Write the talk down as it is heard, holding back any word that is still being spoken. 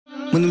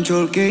Mình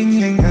chol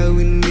king hang out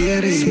in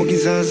neary smoking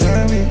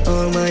zaza with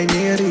all my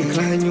neary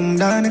Klah nhung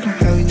đá klah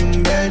how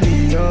nhung daddy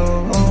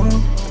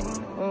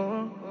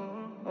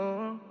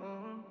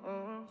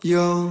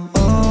yo.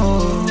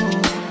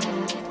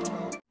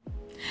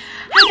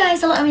 Hi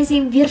guys, hello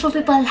amazing beautiful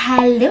people.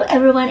 Hello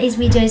everyone, it's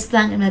me Joyce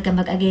Lang and welcome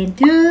back again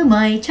to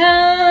my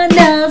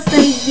channel. So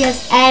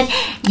yes, and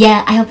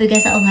yeah, I hope you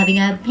guys are all having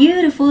a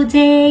beautiful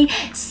day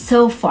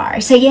so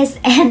far. So yes,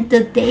 and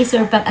today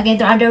we're back again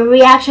to another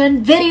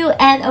reaction video,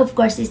 and of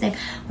course this time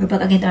we're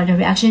back again to another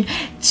reaction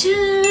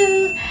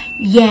to,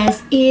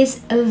 yes, is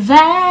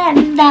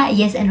Vannda.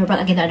 Yes, and we're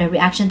back again to another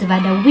reaction to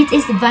Vannda, which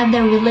is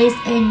Vannda released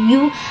a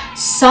new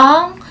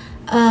song,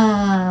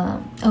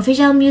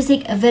 official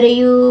music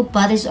video,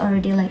 but it's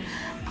already like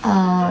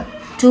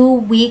 2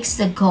 weeks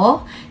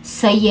ago.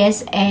 So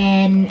yes,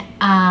 and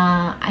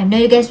I know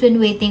you guys been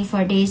waiting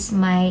for this,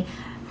 my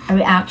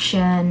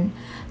reaction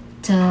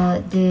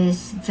to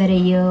this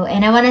video,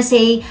 and I want to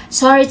say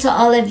sorry to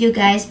all of you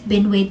guys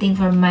been waiting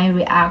for my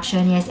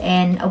reaction. Yes,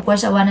 and of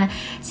course I want to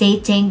say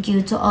thank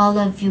you to all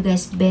of you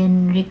guys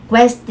been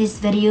request this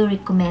video,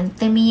 recommend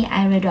to me.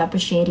 I really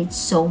appreciate it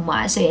so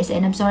much. So yes,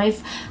 and I'm sorry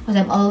because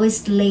I'm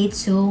always late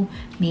to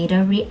made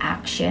a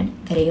reaction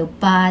video,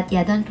 but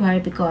yeah, don't worry,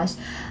 because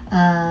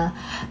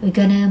we're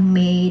gonna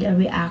made a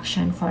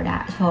reaction for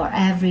that, for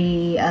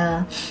every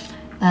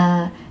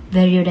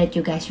video that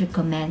you guys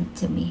recommend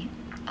to me.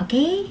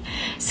 Okay,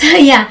 so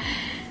yeah,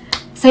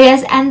 so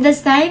yes, and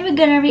this time we're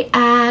gonna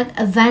react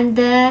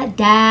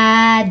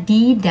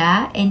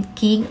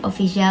Vanndadaddyda&king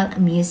official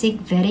music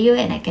video,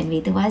 and I can't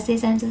wait to watch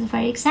this. I'm so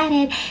very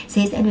excited.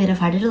 So yes, and without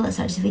further ado, let's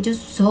start this video.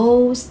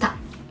 So stop.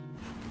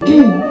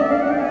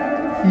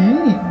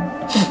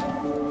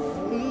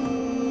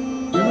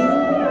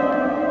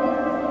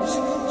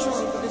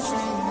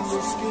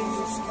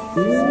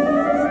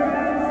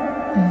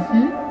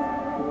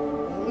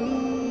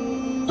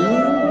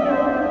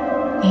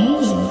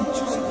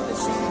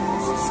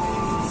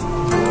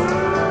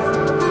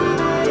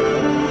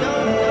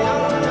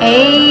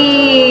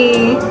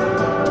 Hey,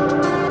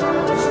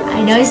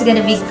 I know it's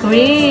gonna be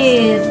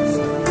great.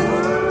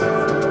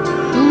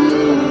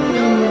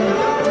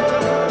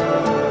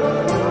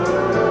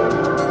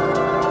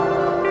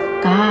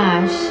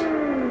 Gosh.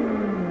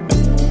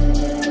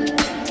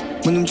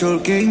 That's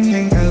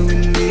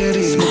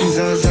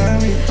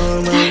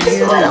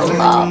what I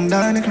love.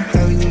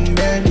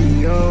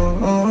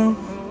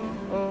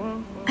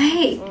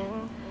 Hey.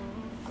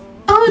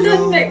 Oh,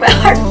 don't make my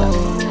heart pump.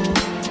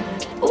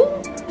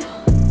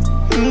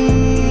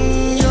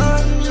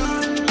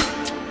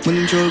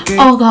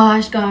 Oh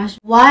gosh,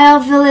 why I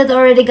feel it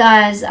already,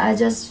 guys. I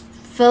just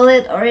feel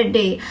it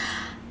already.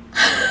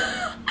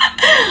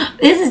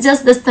 This is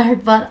just the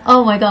start, but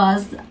oh my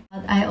gosh,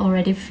 I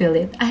already feel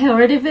it. I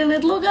already feel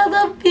it. Look at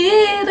the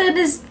beat and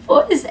his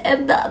voice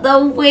and the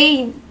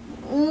way.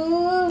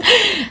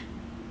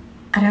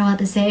 I don't know what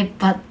to say,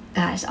 but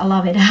gosh, I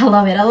love it. I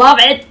love it. I love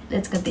it.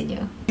 Let's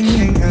continue.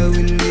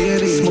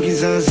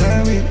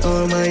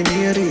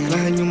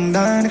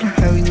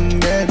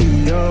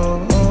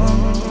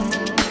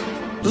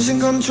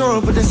 Losing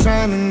control, but it's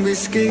running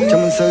whiskey. Chăm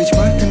sơi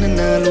chmát thân anh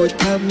na lùi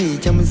tháp mì.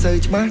 Chăm sơi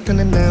chmát thân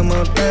anh na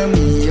màu ta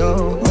mì yo.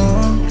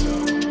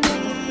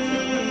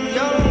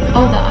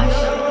 Oh gosh.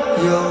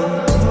 Yo.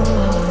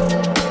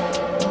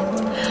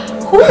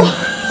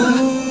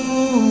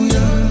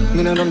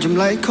 Người nào đom chăm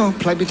lấy khó,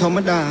 play bị thom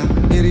mất đà.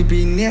 Đi đi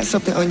bị nét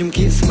sắp tới ở nhung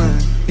kia mà.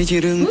 Ni chỉ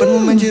rừng bắn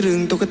moment chỉ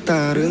rừng tôi cất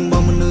tà rừng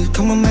bao mình nơi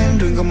không mà men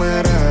rừng có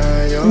mà ra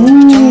yo.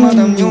 Chẳng mà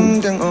tầm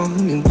nhung tăng o,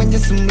 đừng bánh cho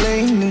sum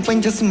lấy, đừng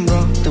bánh cho sum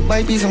rò. Từ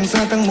bay bị sòng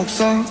xa tăng một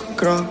so,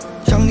 cro.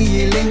 Chẳng đi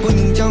gì lên của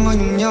những trong ngôi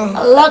nhung nhau.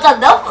 Look at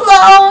the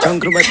flow. Chẳng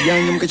có bạch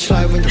dài nhung cái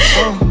slide bên thật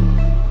to.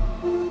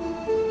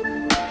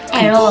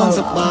 I love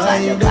the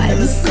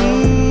vibes.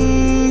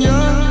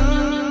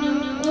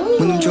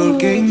 Mình chol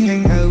king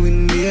hang out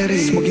in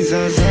neary smoking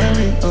zaza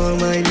with all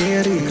my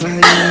neary Klah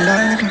nhung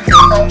đá klah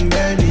how nhung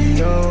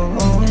daddy yo.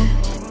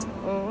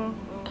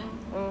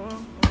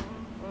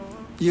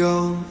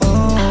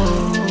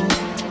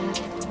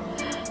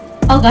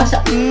 Oh gosh.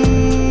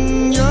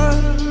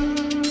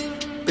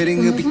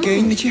 Bên người bị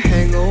kênh để chỉ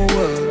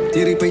hangover.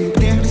 Đi đi bên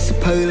té để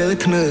sập hơi lỡ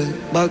thơ.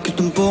 Bao cái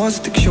tôm bó sẽ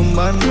thích trong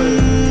ban mơ.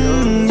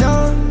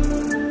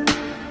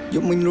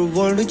 Dục mình rồi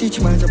vol đôi chỉ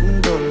mà chập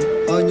mình rồi.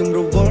 Nhung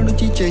rồi vol đôi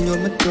chỉ chơi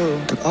nhon mất rồi.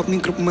 Thật óc mình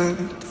cướp mà.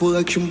 Vừa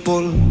action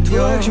pole,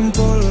 vừa action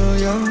pole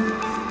yo.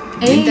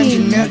 Những đang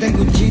trên net đang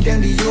Gucci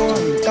đang đi vô.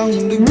 Tao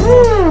nhìn đôi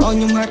môi.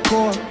 Nhung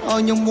hardcore,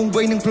 nhung buông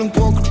vây nâng plong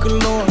po cất cơ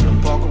lo.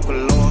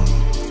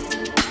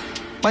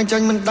 Bánh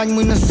chanh mình đánh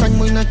mùi na xanh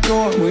mùi na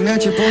cho mùi na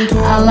chỉ bốn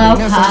thôi. I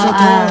love how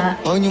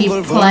he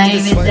play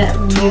with the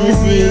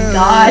music,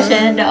 gosh,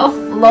 and the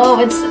flow.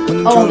 It's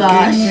oh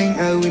gosh.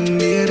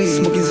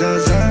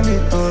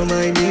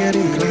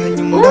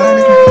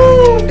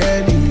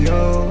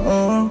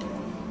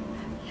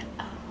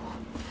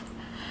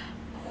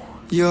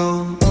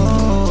 Yo.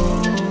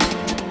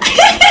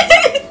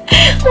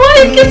 Why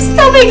you keep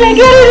stopping like that?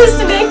 It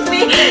just make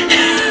me.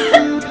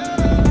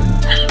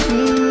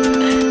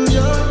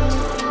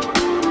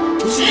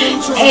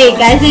 Hey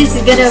guys, this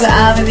is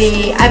gonna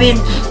be, I mean,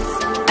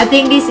 I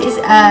think this is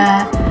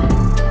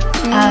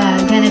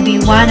gonna be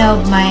one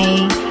of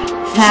my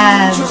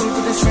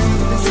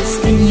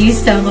new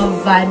song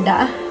of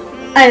Vannda.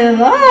 I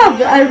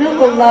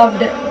really love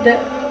the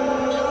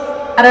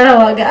I don't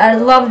know, I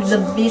love the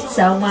beat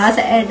so much,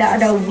 and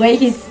the way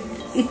he's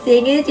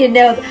singing it, you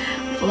know.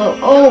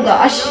 Oh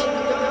gosh.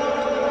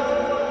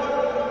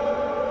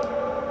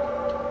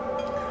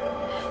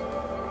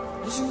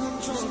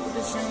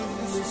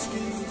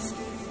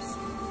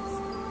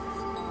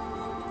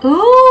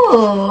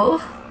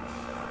 Ooh.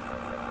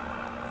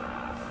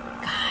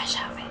 Gosh,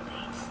 how many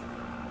days?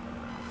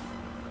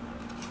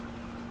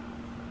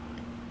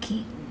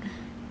 King.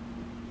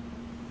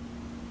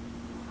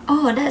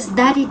 Oh, that's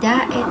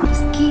DADDYDA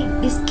and King.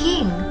 Is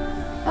King.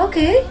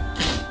 Okay.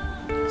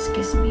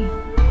 Excuse me.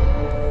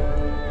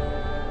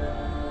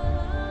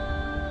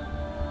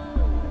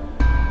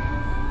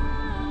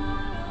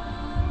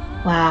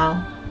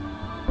 Wow.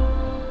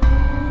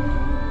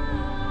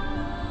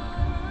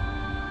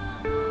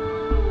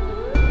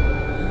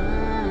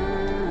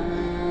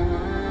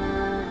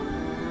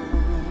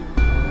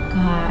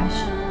 Gosh.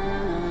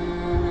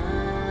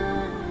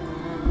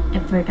 The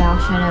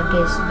production of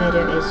this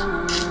video is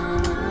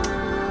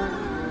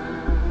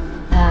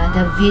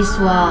the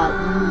visual,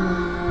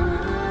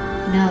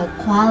 the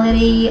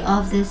quality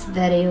of this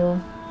video,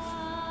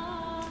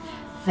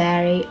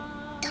 very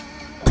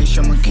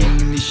I'm a king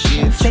in this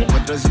shit.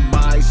 What does it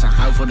buy? So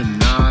how for the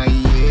night?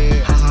 Yeah.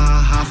 Ha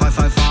ha ha,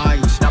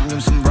 555. Stop them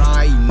some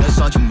right. No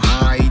such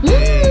high.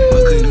 Yeah.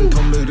 But couldn't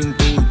come to the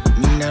two.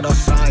 Me not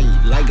outside.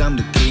 Like I'm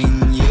the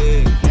king.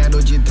 Yeah. Now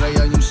don't you try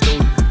on your stool.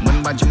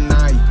 Man bad some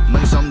night.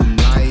 Man some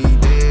night.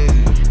 Yeah.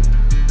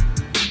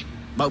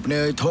 Bọc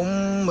nơi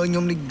thống mới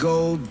nhom đi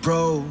go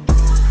bro.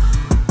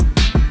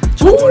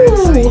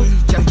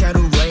 Chẳng cha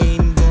đồ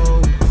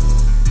rainbow.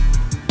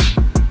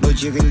 Đôi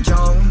chiếc hình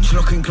trong.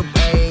 Looking club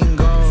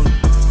angle.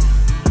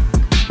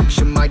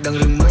 I don't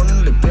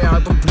remember the prayer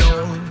of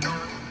no.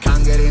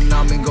 Can't get in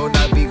now, me go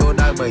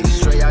die way.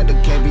 Straight out the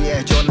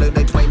KBS, John look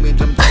they 20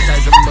 minutes from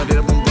time somebody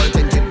the one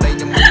person today,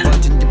 you move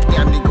virgin, you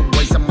can't go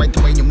away, some might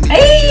way you need.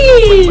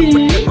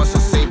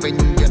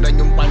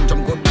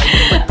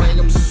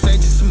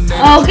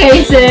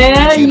 Okay,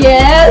 sir,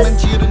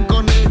 yes.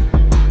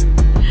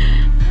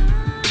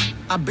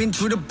 I've been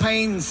through the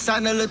pain,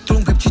 sad a little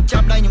trunk, if you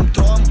chop down your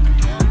drum.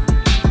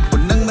 But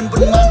none man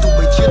would not to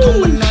be cheered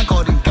home and not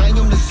got in.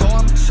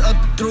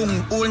 Trung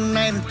uốn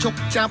nén chúc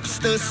chắp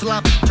stir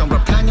slap trong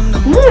rap tha nhum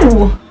nằm mơ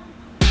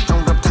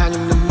trong rap tha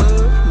nhum nằm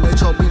mơ nơi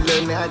cho bị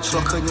lên này ai cho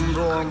khơi nhum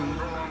rong.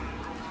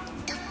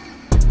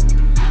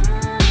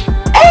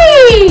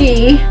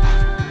 Hey.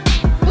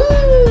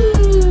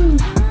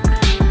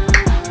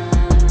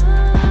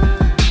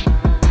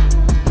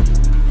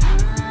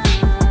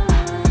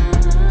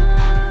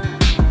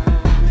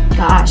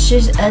 Gosh,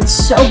 it's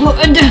so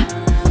good.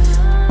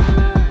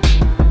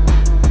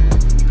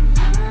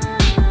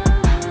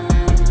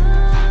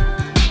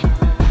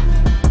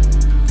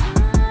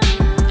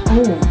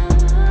 Oh.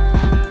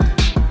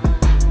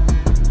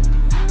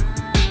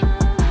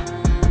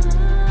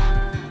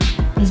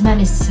 This man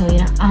is so, you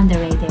know,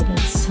 underrated.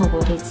 It's so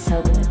good. It's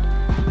so good.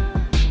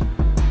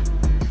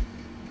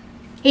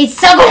 It's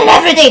so good in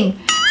everything.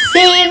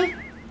 Sing,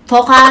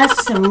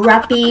 focus,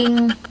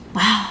 rapping.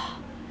 Wow,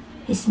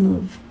 it's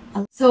smooth.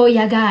 So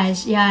yeah,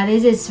 guys. Yeah,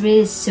 this is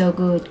really so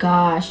good.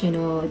 Gosh, you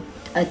know.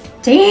 A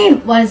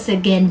team once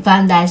again.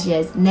 Vannda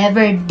just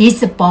never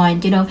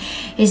disappoint, you know.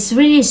 It's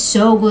really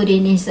so good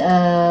in his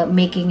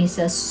making his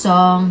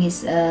song,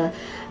 his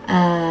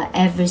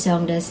every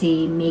song that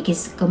he make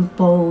is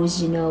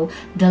compose, you know.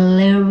 The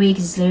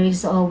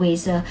lyrics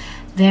always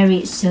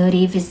very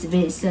assertive.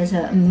 It's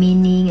a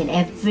meaning, and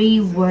every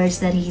words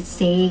that he's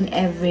saying,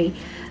 every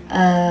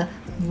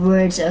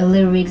words or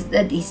lyrics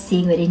that he's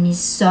saying within his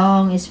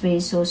song is very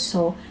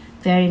so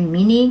very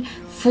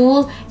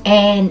meaningful.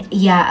 And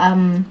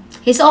yeah,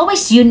 he's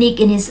always unique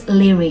in his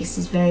lyrics.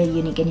 He's very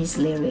unique in his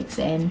lyrics,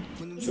 and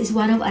this is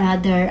one of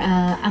another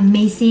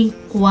amazing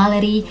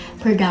quality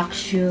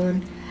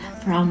production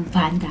from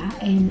Vannda,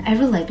 and I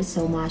really like it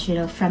so much, you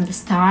know, from the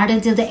start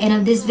until the end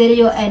of this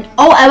video. And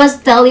oh, I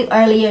was telling you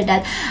earlier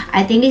that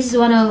I think this is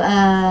one of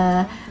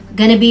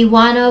gonna be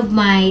one of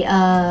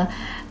my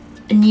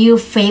new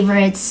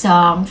favorite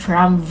song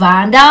from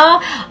Vannda.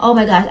 Oh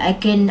my gosh, I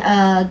can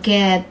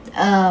get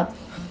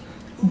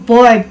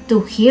bored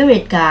to hear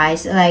it,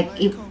 guys. Like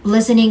if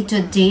listening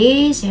to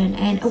this,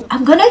 and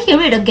I'm gonna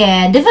hear it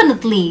again,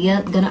 definitely.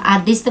 Gonna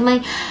add this to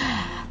my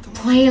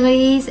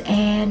playlist,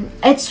 and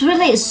it's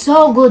really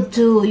so good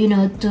to, you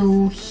know,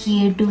 to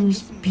hear the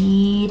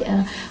speed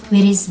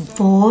with his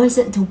voice,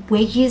 the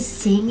way he's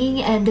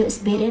singing, and the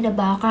speed in the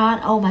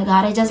background. Oh my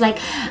god, I just like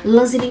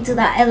listening to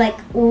that, and like,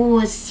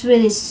 oh, it's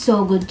really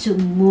so good to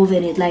move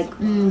in it, like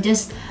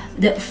just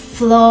the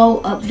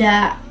flow of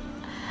that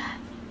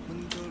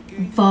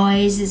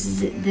voice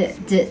is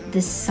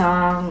the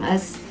song.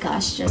 As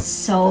gosh,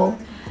 just so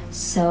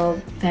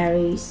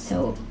very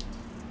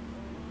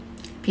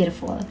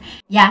beautiful.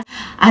 Yeah,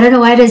 I don't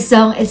know why this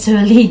song is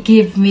really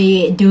give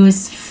me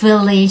those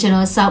feelings, you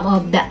know, some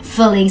of the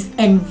feelings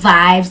and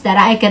vibes that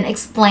I can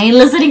explain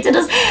listening to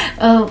this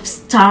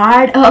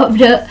start of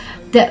the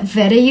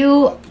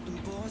video.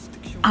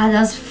 I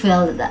just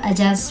feel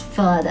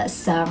the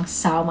song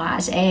so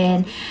much,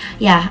 and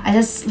yeah, I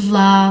just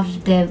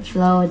love the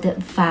flow, the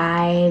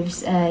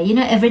vibes, you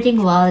know,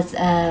 everything was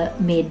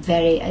made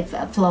very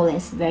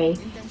flawless, very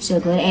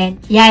so good. And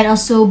yeah, and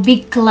also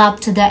big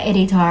clap to the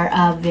editor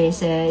of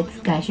this,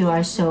 guys, you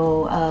are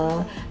so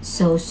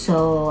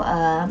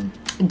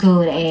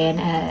good,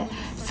 and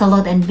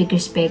salute and big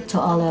respect to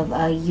all of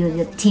you,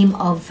 the team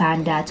of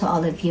Vannda, to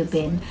all of you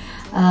been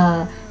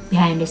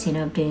behind the scene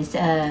of this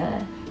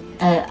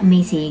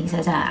amazing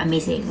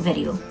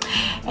video.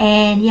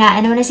 And yeah,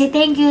 and I want to say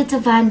thank you to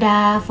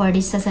Vannda for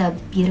this such a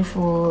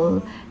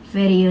beautiful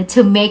video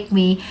to make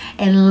me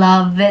in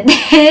love with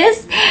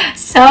this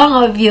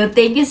song of you.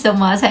 Thank you so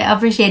much, I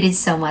appreciate it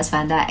so much,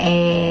 Vannda.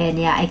 And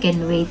yeah, I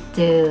can wait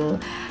to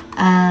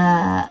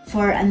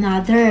for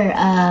another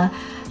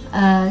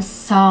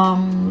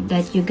song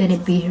that you're gonna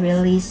be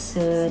released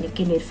soon. You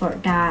can wait for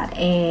that.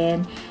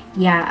 And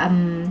yeah,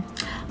 I'm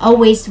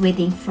always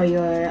waiting for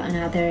your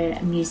another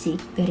music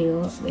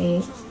video.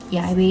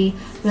 Yeah, we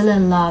really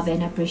love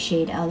and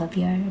appreciate all of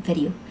your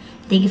video.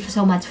 Thank you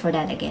so much for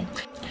that again.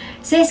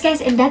 So yes guys,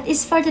 and that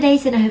is for today,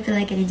 and I hope you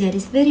like and enjoy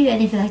this video.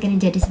 And if you like and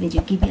enjoy this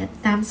video, give me a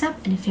thumbs up,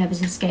 and if you haven't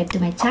subscribed to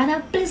my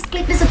channel, please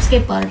click the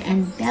subscribe button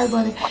and bell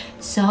button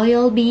so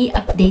you'll be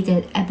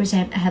updated every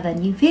time I have a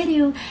new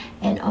video.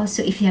 And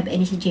also, if you have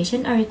any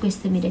suggestion or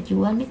request to me that you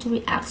want me to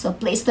react, so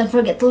please don't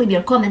forget to leave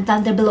your comment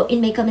down there below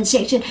in my comment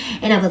section,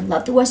 and I would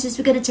love to watch this.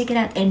 We're gonna check it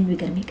out and we're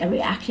gonna make a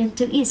reaction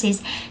to it.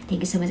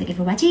 Thank you so much again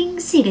for watching.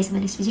 See you guys in my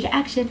next video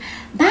reaction.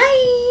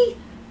 Bye.